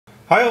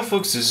Hi all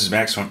folks, this is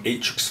Max from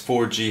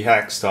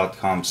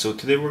Atrix4ghacks.com. So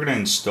today we're going to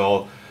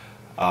install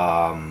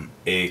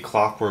a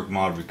Clockwork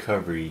Mod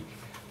recovery.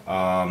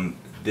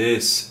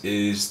 This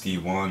is the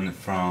one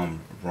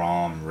from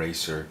ROM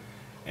Racer,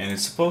 and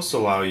it's supposed to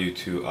allow you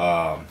to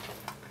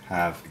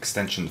have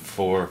extension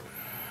 4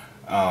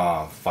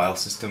 file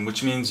system,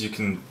 which means you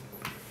can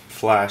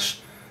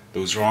flash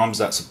those ROMs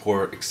that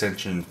support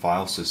extension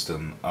file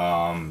system,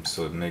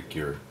 so it make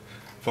your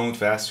phone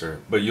faster.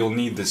 But you'll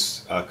need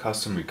this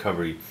custom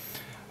recovery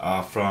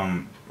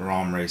from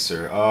ROM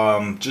Racer.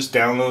 Just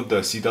download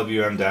the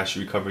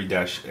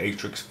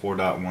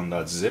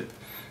CWM-recovery-atrix4.1.zip,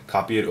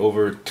 copy it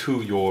over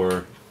to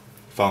your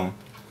phone,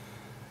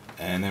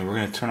 and then we're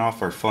going to turn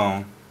off our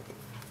phone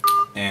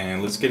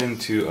and let's get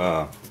into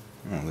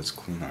let's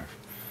clean our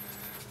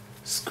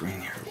screen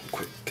here real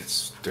quick.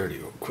 It's dirty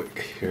real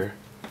quick here.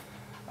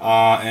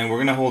 And we're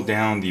going to hold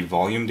down the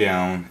volume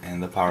down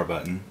and the power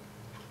button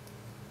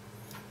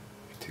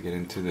to get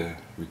into the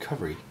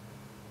recovery.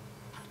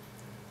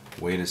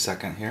 Wait a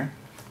second here.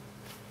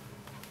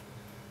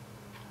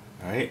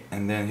 Alright,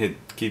 and then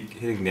keep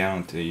hitting down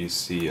until you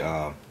see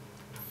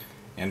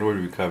Android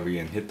Recovery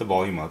and hit the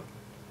volume up.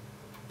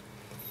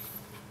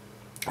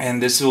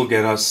 And this will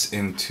get us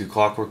into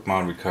Clockwork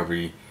Mod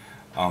Recovery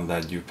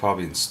that you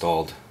probably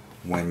installed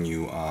when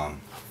you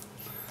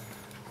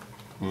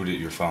rooted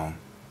your phone.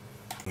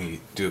 Let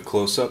me do a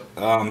close-up.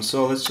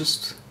 So let's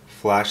just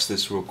flash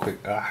this real quick.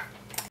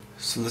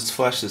 So let's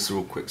flash this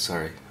real quick.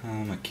 Sorry,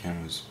 my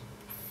camera's.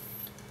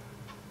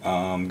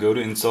 Go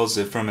to install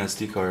zip from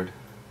SD card,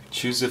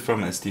 choose zip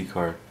from SD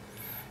card,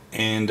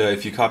 and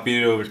if you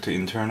copy it over to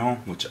internal,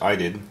 which I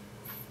did,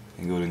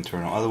 and go to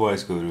internal,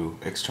 otherwise go to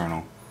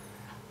external,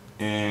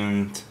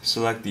 and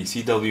select the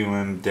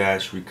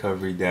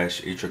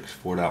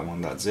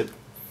CWM-recovery-atrix4.1.zip.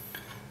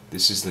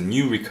 This is the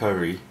new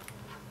recovery.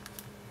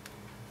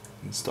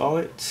 Install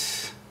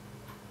it,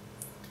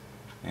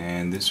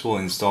 and this will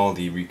install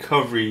the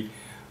recovery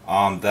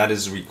that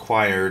is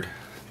required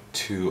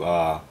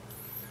to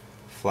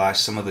flash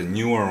some of the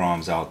newer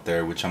ROMs out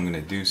there, which I'm going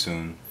to do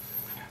soon,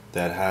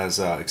 that has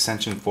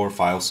extension 4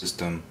 file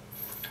system.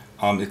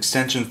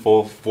 Extension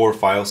 4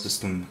 file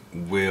system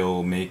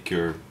will make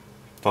your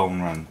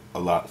phone run a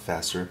lot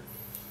faster.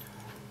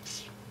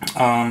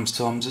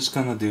 So I'm just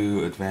going to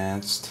do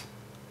advanced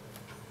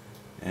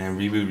and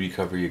reboot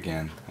recovery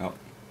again. Oh,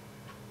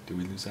 did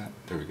we lose that?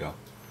 There we go.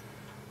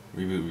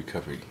 Reboot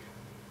recovery.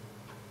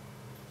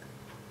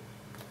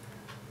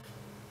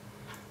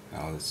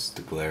 Oh, this is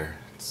the glare.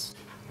 It's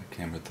my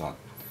camera thought.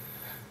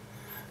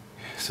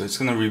 So it's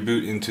going to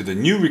reboot into the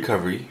new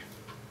recovery.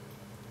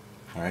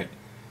 Alright,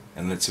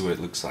 and let's see what it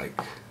looks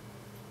like.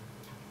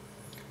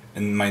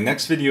 In my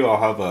next video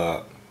I'll have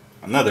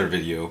another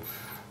video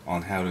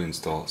on how to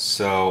install.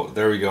 So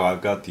there we go,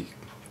 I've got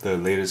the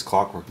latest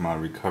Clockwork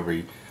Mod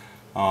recovery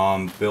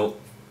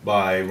built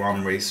by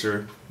ROM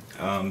Racer.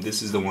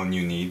 This is the one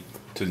you need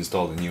to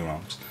install the new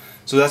ROMs.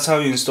 So that's how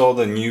you install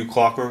the new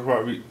Clockwork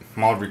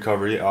Mod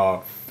recovery.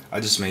 I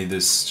just made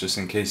this just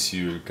in case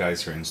you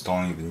guys are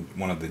installing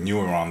one of the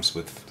newer ROMs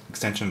with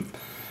extension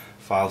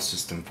file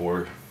system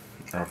for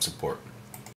support.